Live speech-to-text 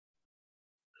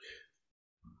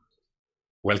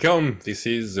Welcome. This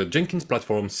is the Jenkins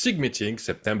Platform SIG meeting,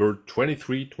 September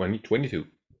 23, 2022.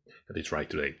 Got it right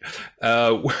today.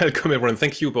 Welcome, everyone.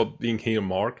 Thank you for being here,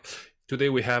 Mark. Today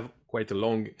we have quite a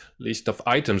long list of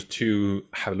items to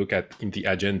have a look at in the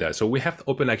agenda. So we have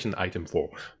open action item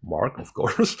for Mark, of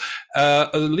course,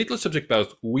 a little subject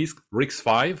about with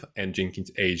RISC-V and Jenkins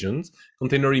agents,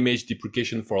 container image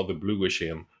deprecation for the Blue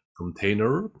Ocean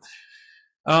container,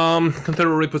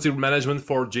 container repository management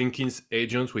for Jenkins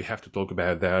agents. We have to talk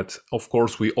about that. Of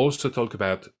course, we also talk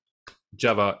about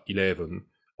Java 11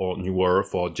 or newer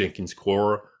for Jenkins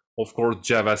core. Of course,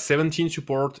 Java 17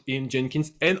 support in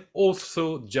Jenkins, and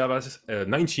also Java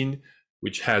 19,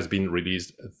 which has been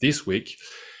released this week.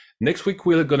 Next week,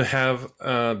 we're going to have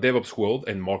DevOps World,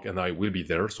 and Mark and I will be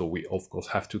there. So we, of course,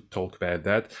 have to talk about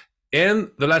that.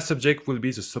 And the last subject will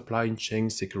be the supply chain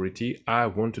security. I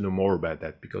want to know more about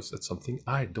that because that's something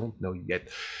I don't know yet.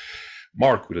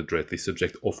 Mark will address this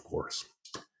subject, of course.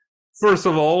 First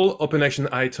of all, open action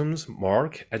items.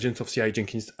 Mark, Agents of CI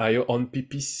Jenkins IO on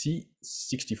PPC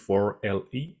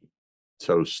 64LE.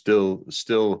 So still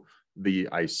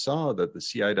I saw that the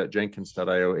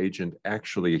ci.jenkins.io agent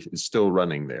actually is still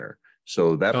running there.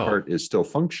 So that part is still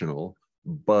functional,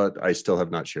 but I still have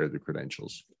not shared the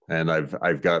credentials. And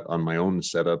I've got on my own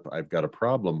setup, I've got a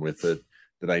problem with it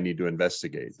that I need to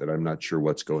investigate, that I'm not sure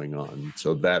what's going on.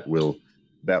 So that will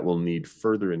need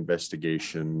further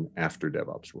investigation after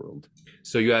DevOps World.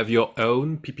 So you have your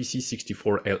own PPC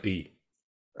 64LE?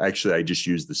 Actually, I just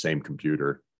use the same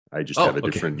computer. I just have a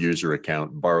different user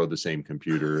account, borrow the same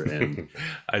computer, and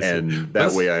and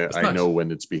that way I nice. know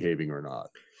when it's behaving or not.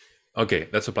 Okay,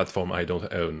 that's a platform I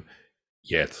don't own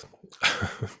yet.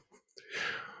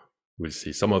 We'll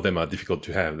see. Some of them are difficult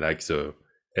to have, like the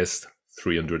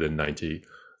S390.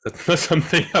 That's not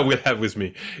something I will have with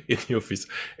me in the office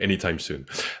anytime soon.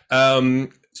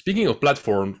 Speaking of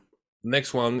platform,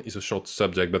 next one is a short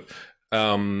subject, but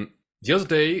the other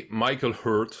day, Michael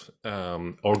Hurt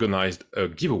organized a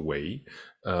giveaway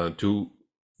to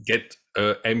get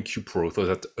a MQ Pro, so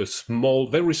that's a small,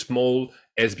 very small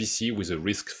SBC with a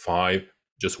RISC-V,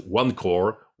 just one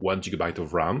core, 1 GB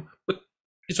of RAM, but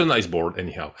it's a nice board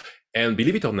anyhow. And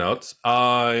believe it or not,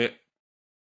 I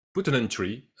put an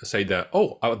entry, say that,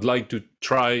 I would like to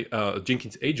try a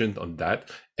Jenkins agent on that,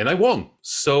 and I won.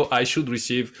 So I should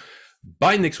receive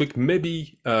by next week,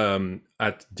 maybe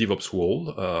at DevOps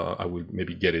World, I will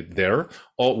maybe get it there,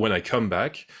 or when I come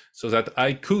back, so that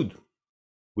I could,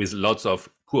 with lots of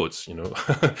quotes,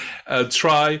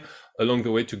 try along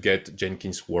the way to get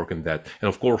Jenkins work on that. And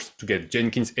of course, to get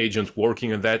Jenkins agent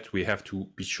working on that, we have to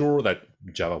be sure that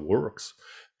Java works.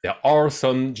 There are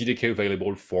some JDK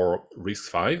available for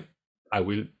RISC-V. I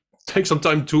will take some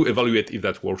time to evaluate if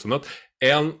that works or not.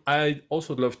 And I'd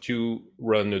also love to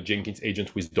run a Jenkins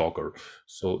agent with Docker.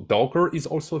 So Docker is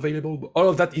also available. But all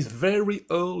of that is very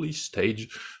early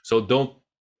stage. So don't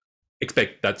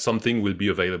expect that something will be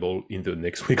available in the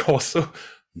next week or so.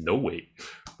 No way.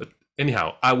 But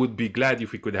anyhow, I would be glad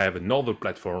if we could have another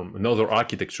platform, another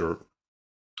architecture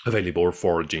available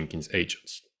for Jenkins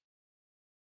agents.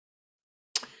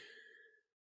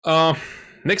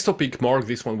 Next topic, Mark,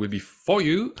 this one will be for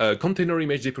you. Container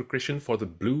image deprecation for the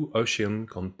Blue Ocean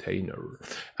container.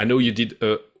 I know you did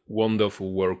a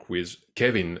wonderful work with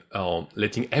Kevin,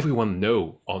 letting everyone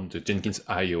know on the Jenkins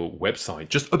IO website,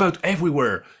 just about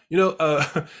everywhere.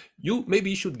 You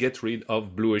maybe should get rid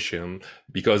of Blue Ocean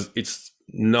because it's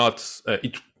not,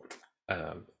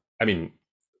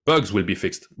 bugs will be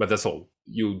fixed, but that's all.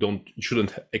 You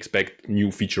shouldn't expect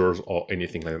new features or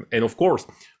anything like that. And of course,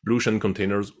 Blue Ocean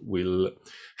containers will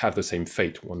have the same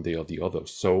fate one day or the other.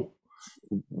 So,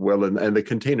 well, and the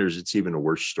containers, it's even a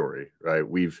worse story, right?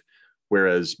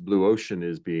 Whereas Blue Ocean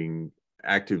is being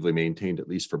actively maintained, at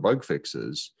least for bug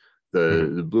fixes,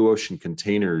 the Blue Ocean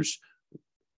containers,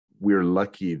 we're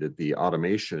lucky that the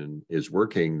automation is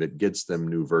working that gets them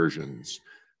new versions,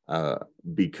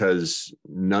 because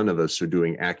none of us are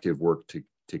doing active work to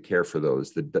care for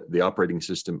those. The operating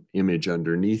system image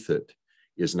underneath it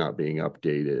is not being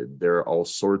updated. There are all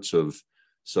sorts of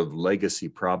legacy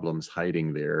problems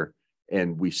hiding there,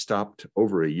 and we stopped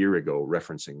over a year ago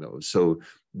referencing those. So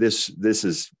this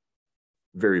is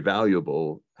very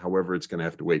valuable. However, it's going to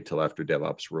have to wait till after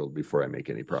DevOps World before I make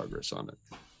any progress on it.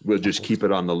 We'll just keep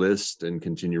it on the list and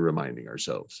continue reminding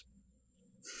ourselves.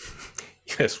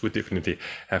 Yes, we definitely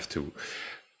have to.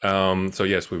 So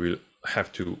yes, we will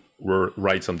have to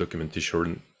write some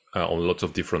documentation on lots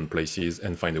of different places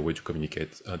and find a way to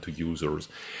communicate to users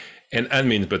and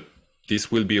admins, but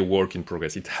this will be a work in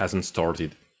progress. It hasn't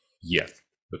started yet,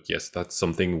 but yes, that's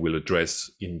something we'll address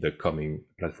in the coming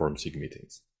Platform SIG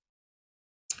meetings.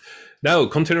 Now,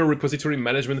 container repository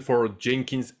management for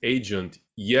Jenkins agent.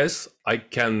 Yes, I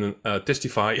can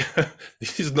testify.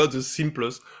 This is not the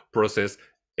simplest process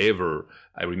ever.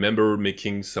 I remember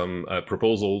making some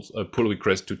proposals, a pull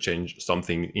request to change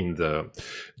something in the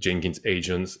Jenkins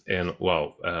agents, and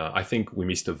wow, I think we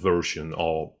missed a version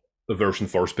or a version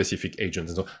for specific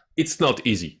agents. And so it's not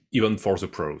easy, even for the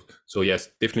pros. So yes,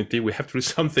 definitely we have to do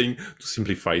something to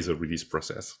simplify the release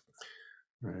process.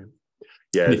 Right.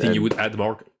 Yeah. Anything you would add,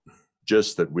 Mark?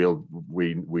 Just that we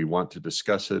want to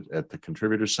discuss it at the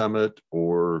contributor summit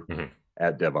or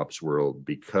at DevOps World,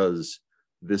 because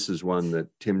this is one that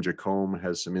Tim Jacome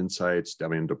has some insights,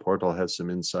 Damian DePortal has some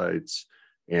insights,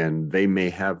 and they may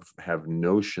have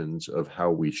notions of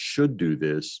how we should do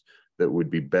this that would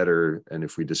be better. And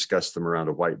if we discuss them around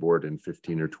a whiteboard in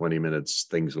 15 or 20 minutes,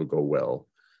 things will go well.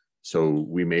 So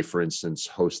we may, for instance,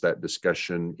 host that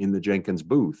discussion in the Jenkins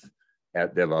booth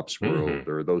at DevOps World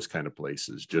or those kind of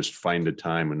places. Just find a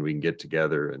time when we can get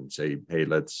together and say, hey,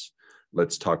 let's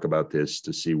talk about this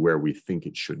to see where we think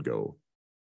it should go.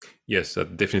 Yes,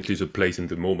 that definitely is a place in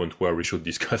the moment where we should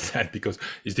discuss that, because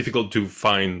it's difficult to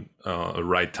find a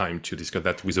right time to discuss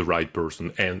that with the right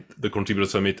person. And the Contributor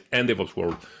Summit and DevOps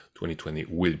World 2020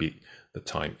 will be the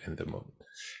time and the moment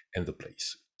and the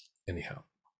place. Anyhow,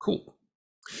 cool.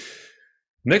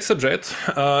 Next subject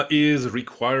is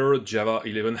required Java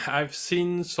 11. I've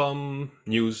seen some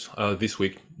news this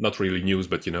week, not really news,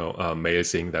 but mail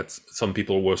saying that some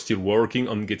people were still working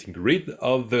on getting rid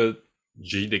of the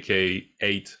JDK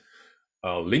 8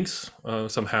 links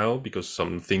somehow, because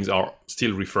some things are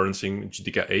still referencing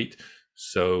JDK 8.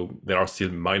 So there are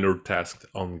still minor tasks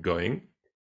ongoing.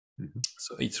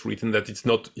 So it's written that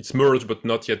it's merged, but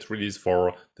not yet released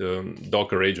for the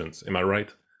Docker agents. Am I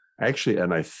right? Actually,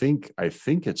 and I think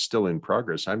it's still in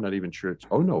progress. I'm not even sure.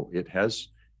 Oh no, it has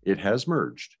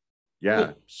merged.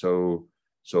 Yeah. Cool.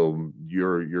 So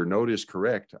your note is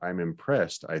correct. I'm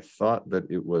impressed. I thought that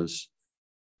it was.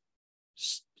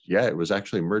 Yeah, it was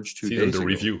actually merged 2 days ago.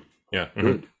 Review. Yeah.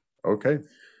 Good. Okay.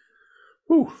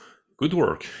 Whew. Good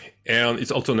work. And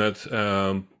it's also not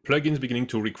plugins beginning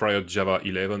to require Java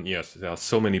 11. Yes, there are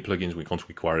so many plugins we can't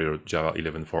require Java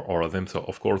 11 for all of them. So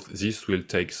of course, this will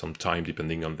take some time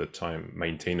depending on the time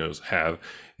maintainers have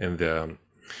and the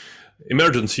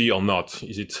emergency or not.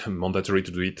 Is it mandatory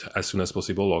to do it as soon as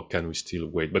possible, or can we still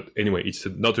wait? But anyway, it's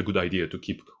not a good idea to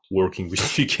keep working with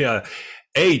JDK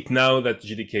 8 now that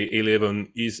JDK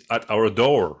 11 is at our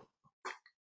door.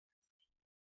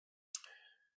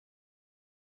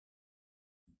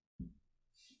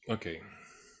 Okay.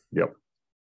 Yep.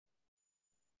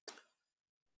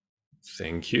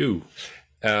 Thank you.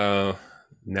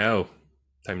 Now,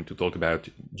 time to talk about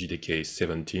JDK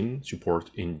 17 support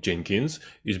in Jenkins.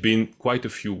 It's been quite a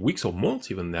few weeks or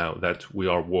months even now that we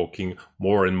are working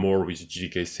more and more with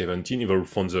JDK 17, even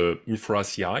from the infra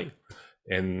CI.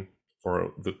 And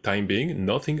for the time being,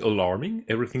 nothing alarming.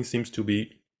 Everything seems to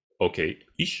be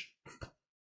okay-ish.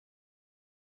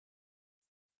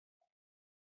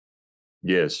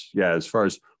 Yes. Yeah. As far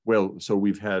as, so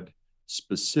we've had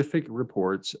specific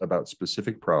reports about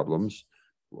specific problems,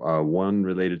 one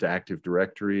related to Active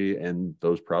Directory, and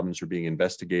those problems are being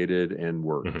investigated and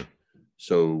worked.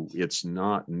 So it's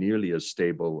not nearly as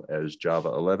stable as Java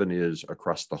 11 is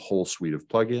across the whole suite of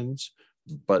plugins,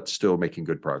 but still making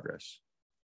good progress.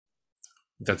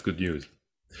 That's good news.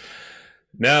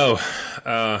 Now,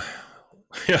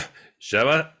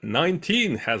 Java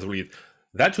 19 has released.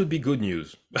 That would be good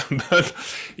news. But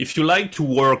if you like to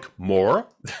work more,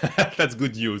 that's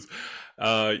good news.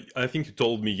 I think you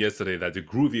told me yesterday that the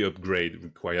Groovy upgrade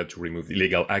required to remove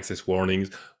illegal access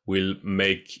warnings will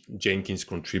make Jenkins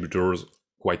contributors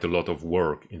quite a lot of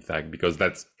work, in fact, because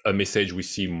that's a message we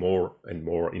see more and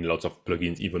more in lots of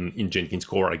plugins, even in Jenkins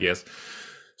core, I guess.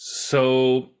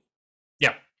 So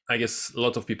yeah, I guess a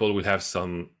lot of people will have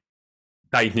some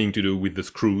tightening to do with the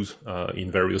screws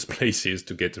in various places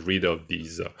to get rid of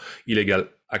these illegal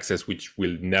access, which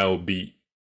will now be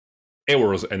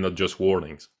errors and not just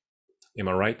warnings. Am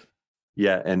I right?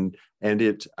 Yeah, and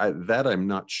that I'm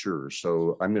not sure.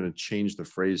 So I'm going to change the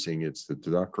phrasing. It's that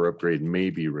the Docker upgrade may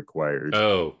be required.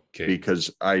 Oh, okay. Because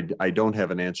I don't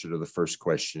have an answer to the first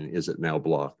question. Is it now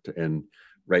blocked? And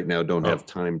right now don't have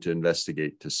time to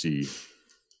investigate to see.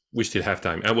 We still have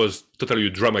time. I was totally a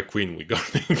drama queen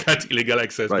regarding that illegal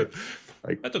access. Right.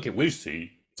 But okay, we'll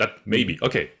see. That maybe.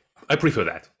 Okay, I prefer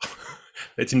that.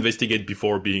 Let's investigate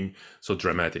before being so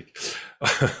dramatic.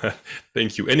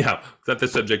 Thank you. Anyhow, that's a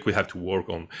subject we have to work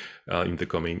on in the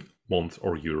coming month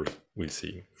or years. We'll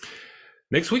see.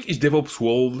 Next week is DevOps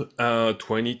World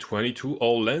 2022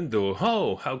 Orlando.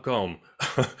 Oh, how come?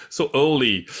 So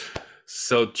early.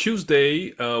 So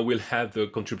Tuesday we'll have the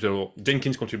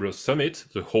Jenkins Contributor Summit,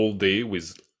 the whole day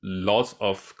with lots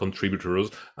of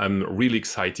contributors. I'm really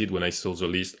excited when I saw the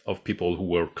list of people who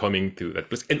were coming to that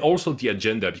place, and also the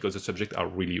agenda, because the subjects are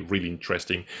really, really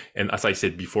interesting. And as I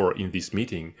said before in this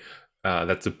meeting,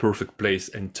 that's the perfect place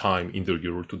and time in the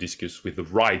year to discuss with the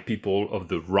right people of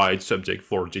the right subject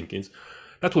for Jenkins.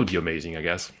 That will be amazing, I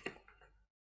guess.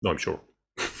 No, I'm sure.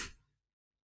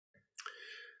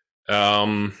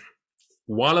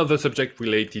 One other subject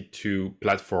related to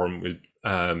platform will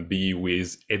be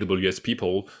with AWS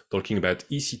people talking about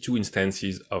EC2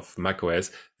 instances of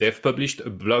macOS. They've published a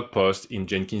blog post in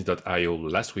Jenkins.io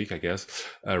last week, I guess,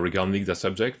 regarding the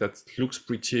subject that looks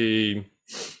pretty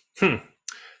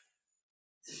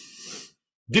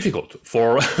difficult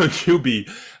for a newbie.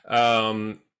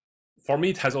 For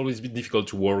me, it has always been difficult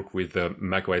to work with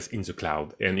macOS in the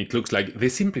cloud, and it looks like they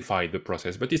simplified the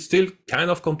process, but it's still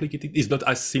kind of complicated. It's not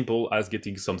as simple as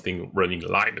getting something running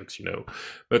Linux,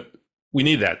 but we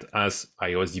need that as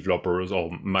iOS developers or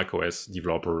macOS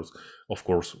developers. Of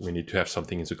course, we need to have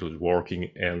something in the cloud working,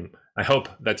 and I hope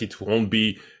that it won't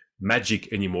be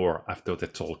magic anymore after the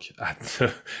talk at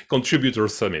the Contributor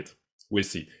Summit. We'll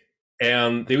see.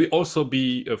 And they will also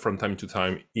be from time to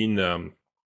time in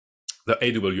the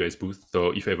AWS booth. So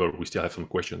if ever we still have some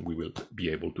questions, we will be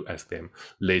able to ask them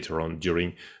later on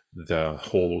during the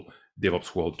whole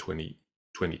DevOps World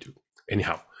 2022.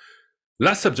 Anyhow,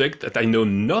 last subject that I know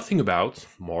nothing about,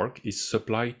 Mark, is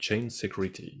supply chain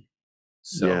security.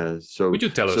 So would you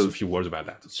tell us a few words about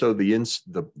that? So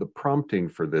the prompting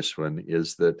for this one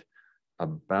is that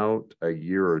about a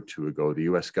year or two ago, the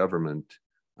US government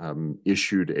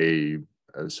issued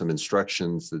some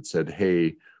instructions that said,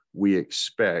 hey, we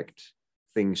expect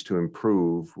things to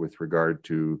improve with regard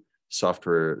to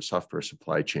software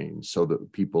supply chains, so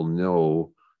that people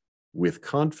know with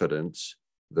confidence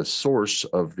the source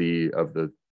of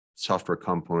the software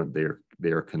component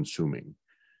they are consuming.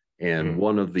 And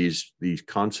one of these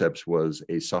concepts was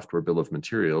a software bill of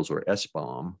materials, or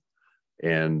SBOM.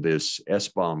 And this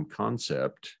SBOM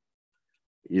concept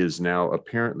is now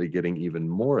apparently getting even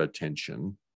more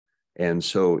attention. And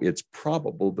so it's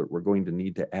probable that we're going to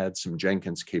need to add some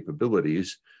Jenkins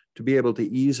capabilities to be able to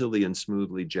easily and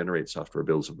smoothly generate software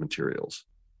bills of materials.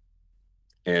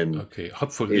 And okay,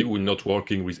 hopefully we're not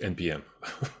working with NPM,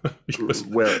 because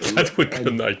that would be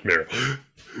a nightmare.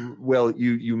 Well,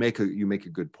 you make a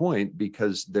good point,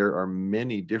 because there are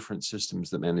many different systems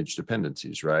that manage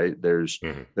dependencies, right? There's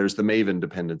the Maven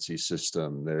dependency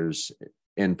system, there's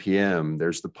NPM,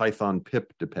 there's the Python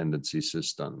pip dependency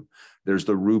system, there's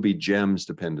the Ruby gems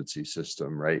dependency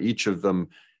system, right? Each of them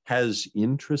has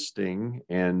interesting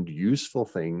and useful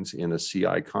things in a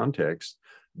CI context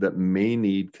that may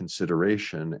need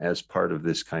consideration as part of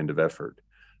this kind of effort.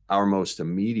 Our most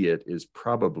immediate is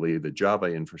probably the Java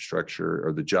infrastructure,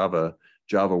 or the Java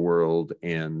world,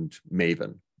 and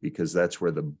Maven, because that's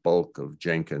where the bulk of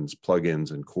Jenkins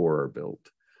plugins and core are built.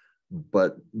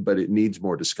 But it needs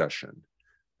more discussion.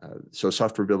 So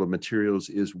software bill of materials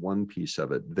is one piece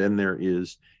of it. Then there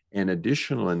is an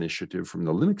additional initiative from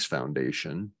the Linux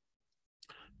Foundation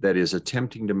that is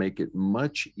attempting to make it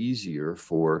much easier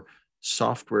for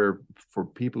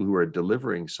people who are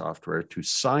delivering software to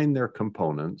sign their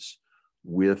components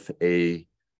with a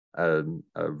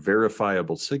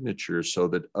verifiable signature, so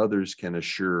that others can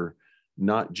assure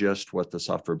not just what the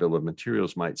software bill of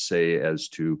materials might say as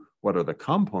to what are the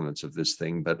components of this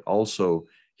thing, but also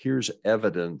here's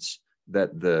evidence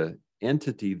that the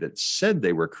entity that said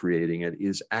they were creating it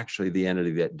is actually the entity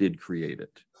that did create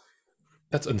it.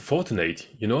 That's unfortunate.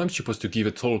 I'm supposed to give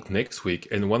a talk next week,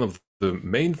 and one of the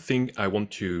main thing I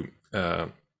want to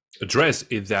address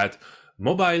is that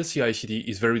mobile CI/CD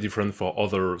is very different for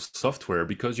other software,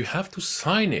 because you have to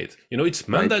sign it. It's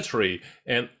mandatory. Right.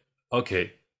 And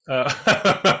okay.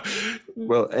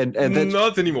 Well, and that's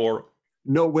not anymore.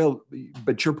 No, well,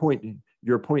 but your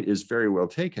point is very well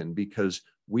taken, because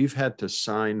we've had to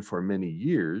sign for many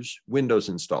years Windows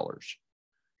installers.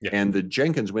 Yeah. And the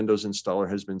Jenkins Windows installer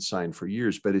has been signed for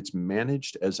years, but it's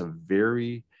managed as a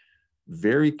very,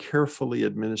 very carefully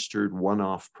administered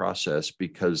one-off process,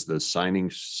 because the signing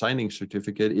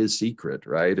certificate is secret,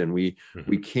 right? And we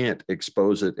can't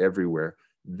expose it everywhere.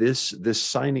 This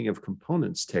signing of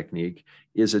components technique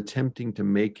is attempting to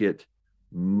make it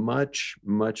much,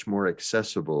 much more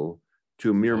accessible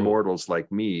to mere mortals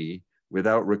like me,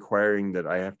 without requiring that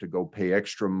I have to go pay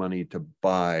extra money to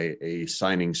buy a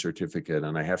signing certificate,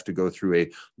 and I have to go through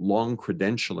a long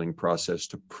credentialing process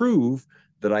to prove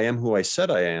that I am who I said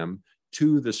I am,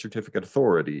 to the certificate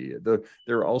authority.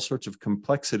 There are all sorts of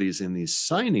complexities in these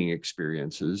signing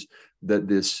experiences that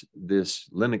this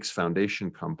Linux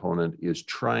Foundation component is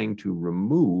trying to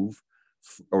remove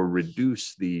or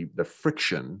reduce the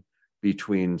friction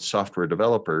between software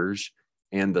developers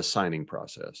and the signing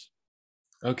process.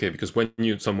 Okay, because when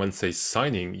someone says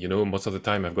signing, most of the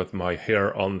time I've got my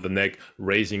hair on the neck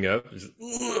raising up.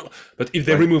 But if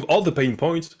they remove all the pain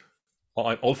points,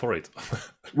 I'm all for it.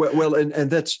 well, and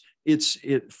that's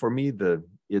it for me.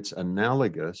 It's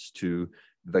analogous to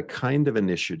the kind of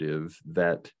initiative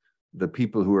that the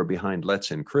people who are behind Let's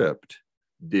Encrypt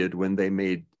did when they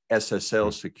made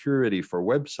SSL security for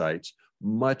websites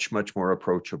much more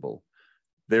approachable.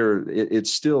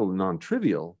 It's still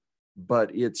non-trivial,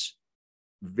 but it's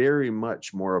very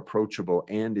much more approachable,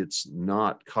 and it's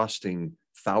not costing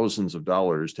thousands of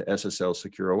dollars to SSL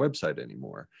secure a website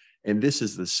anymore. And this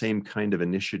is the same kind of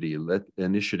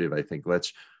initiative. I think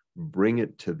let's bring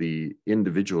it to the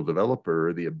individual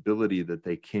developer, the ability that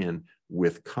they can,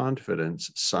 with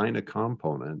confidence, sign a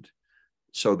component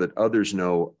so that others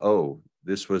know, oh,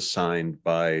 this was signed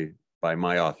by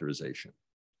my authorization.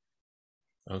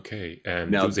 Okay,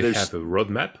 and now, do they have a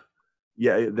roadmap?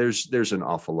 Yeah, there's an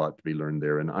awful lot to be learned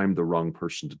there, and I'm the wrong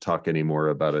person to talk anymore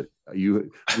about it.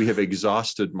 We have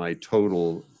exhausted my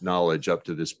total knowledge up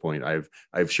to this point.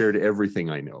 I've shared everything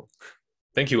I know.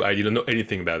 Thank you. I didn't know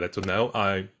anything about that, so now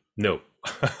I know.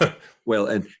 Well,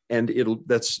 and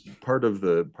that's part of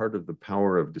the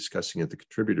power of discussing at the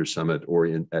Contributor Summit or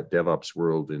at DevOps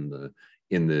World in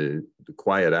the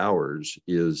quiet hours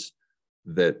is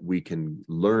that we can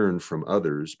learn from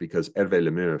others, because Hervé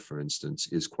Lemire, for instance,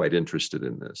 is quite interested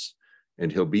in this,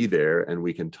 and he'll be there and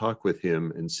we can talk with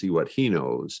him and see what he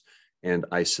knows. And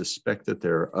I suspect that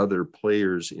there are other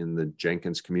players in the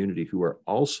Jenkins community who are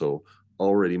also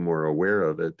already more aware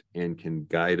of it and can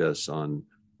guide us on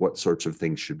what sorts of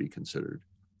things should be considered.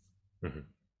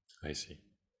 I see.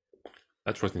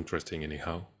 That was interesting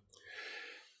anyhow.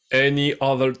 Any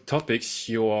other topics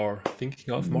you are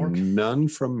thinking of, Mark? None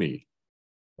from me.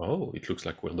 Oh, it looks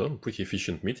like we're done. Pretty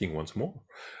efficient meeting once more.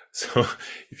 So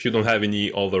if you don't have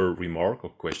any other remark or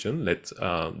question, let's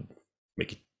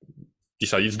make it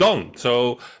decide it's done.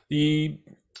 So the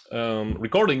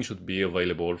recording should be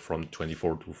available from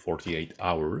 24 to 48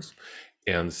 hours,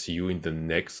 and see you in the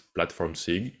next Platform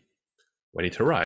SIG when it arrives.